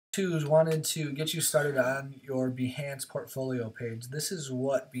Twos wanted to get you started on your Behance portfolio page. This is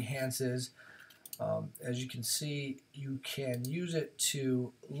what Behance is. As you can see, you can use it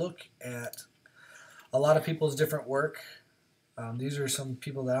to look at a lot of people's different work. These are some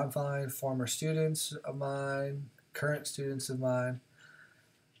people that I'm following, former students of mine, current students of mine.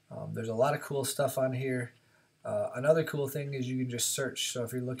 There's a lot of cool stuff on here. Another cool thing is you can just search. So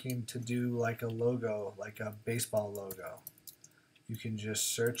if you're looking to do like a logo, like a baseball logo, you can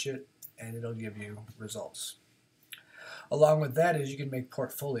just search it and it'll give you results. Along with that is you can make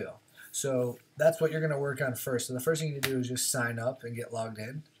portfolio. So that's what you're going to work on first. So the first thing you need to do is just sign up and get logged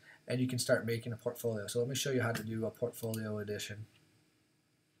in, and you can start making a portfolio. So let me show you how to do a portfolio edition.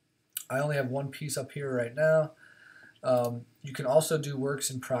 I only have one piece up here right now. You can also do works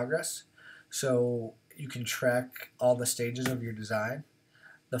in progress. So you can track all the stages of your design.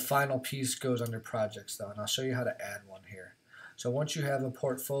 The final piece goes under projects though, and I'll show you how to add one here. So once you have a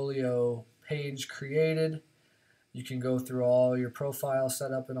portfolio page created, you can go through all your profile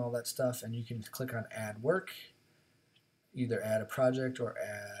setup and all that stuff, and you can click on add work, either add a project or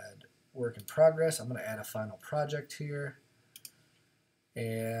add work in progress. I'm going to add a final project here,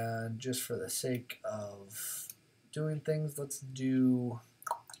 and just for the sake of doing things, let's do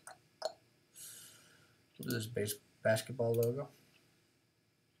this basketball logo.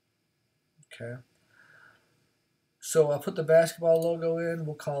 Okay. So I'll put the basketball logo in.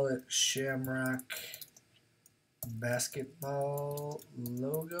 We'll call it Shamrock Basketball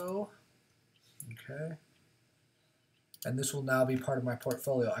Logo. Okay. And this will now be part of my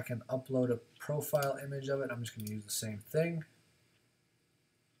portfolio. I can upload a profile image of it. I'm just going to use the same thing.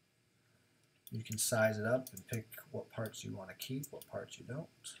 You can size it up and pick what parts you want to keep, what parts you don't.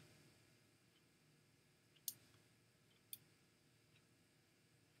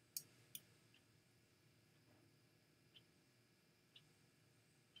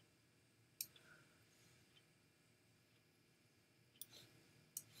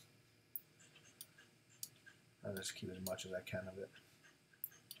 I'll just keep as much as I can of it.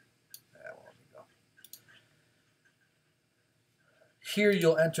 That won't go. Here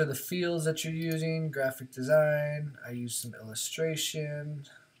you'll enter the fields that you're using. Graphic design. I use some illustration.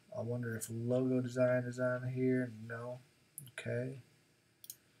 I wonder if logo design is on here. No. Okay.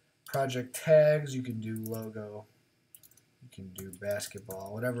 Project tags. You can do logo. You can do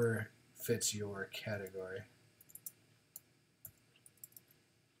basketball. Whatever fits your category.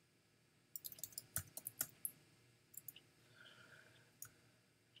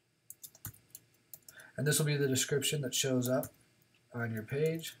 And this will be the description that shows up on your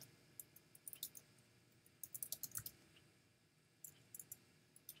page.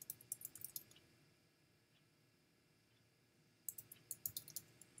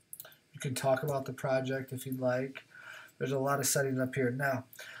 You can talk about the project if you'd like. There's a lot of settings up here. Now,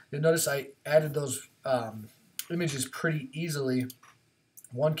 you'll notice I added those images pretty easily.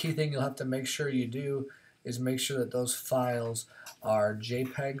 One key thing you'll have to make sure you do is make sure that those files are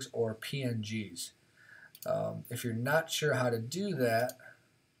JPEGs or PNGs. If you're not sure how to do that,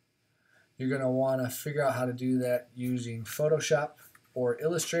 you're going to want to figure out how to do that using Photoshop or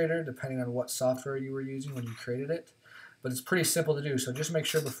Illustrator, depending on what software you were using when you created it. But it's pretty simple to do, so just make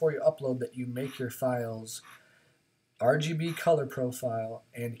sure before you upload that you make your files RGB color profile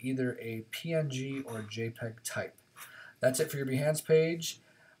and either a PNG or JPEG type. That's it for your Behance page.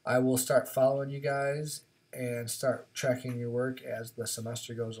 I will start following you guys and start tracking your work as the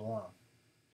semester goes along.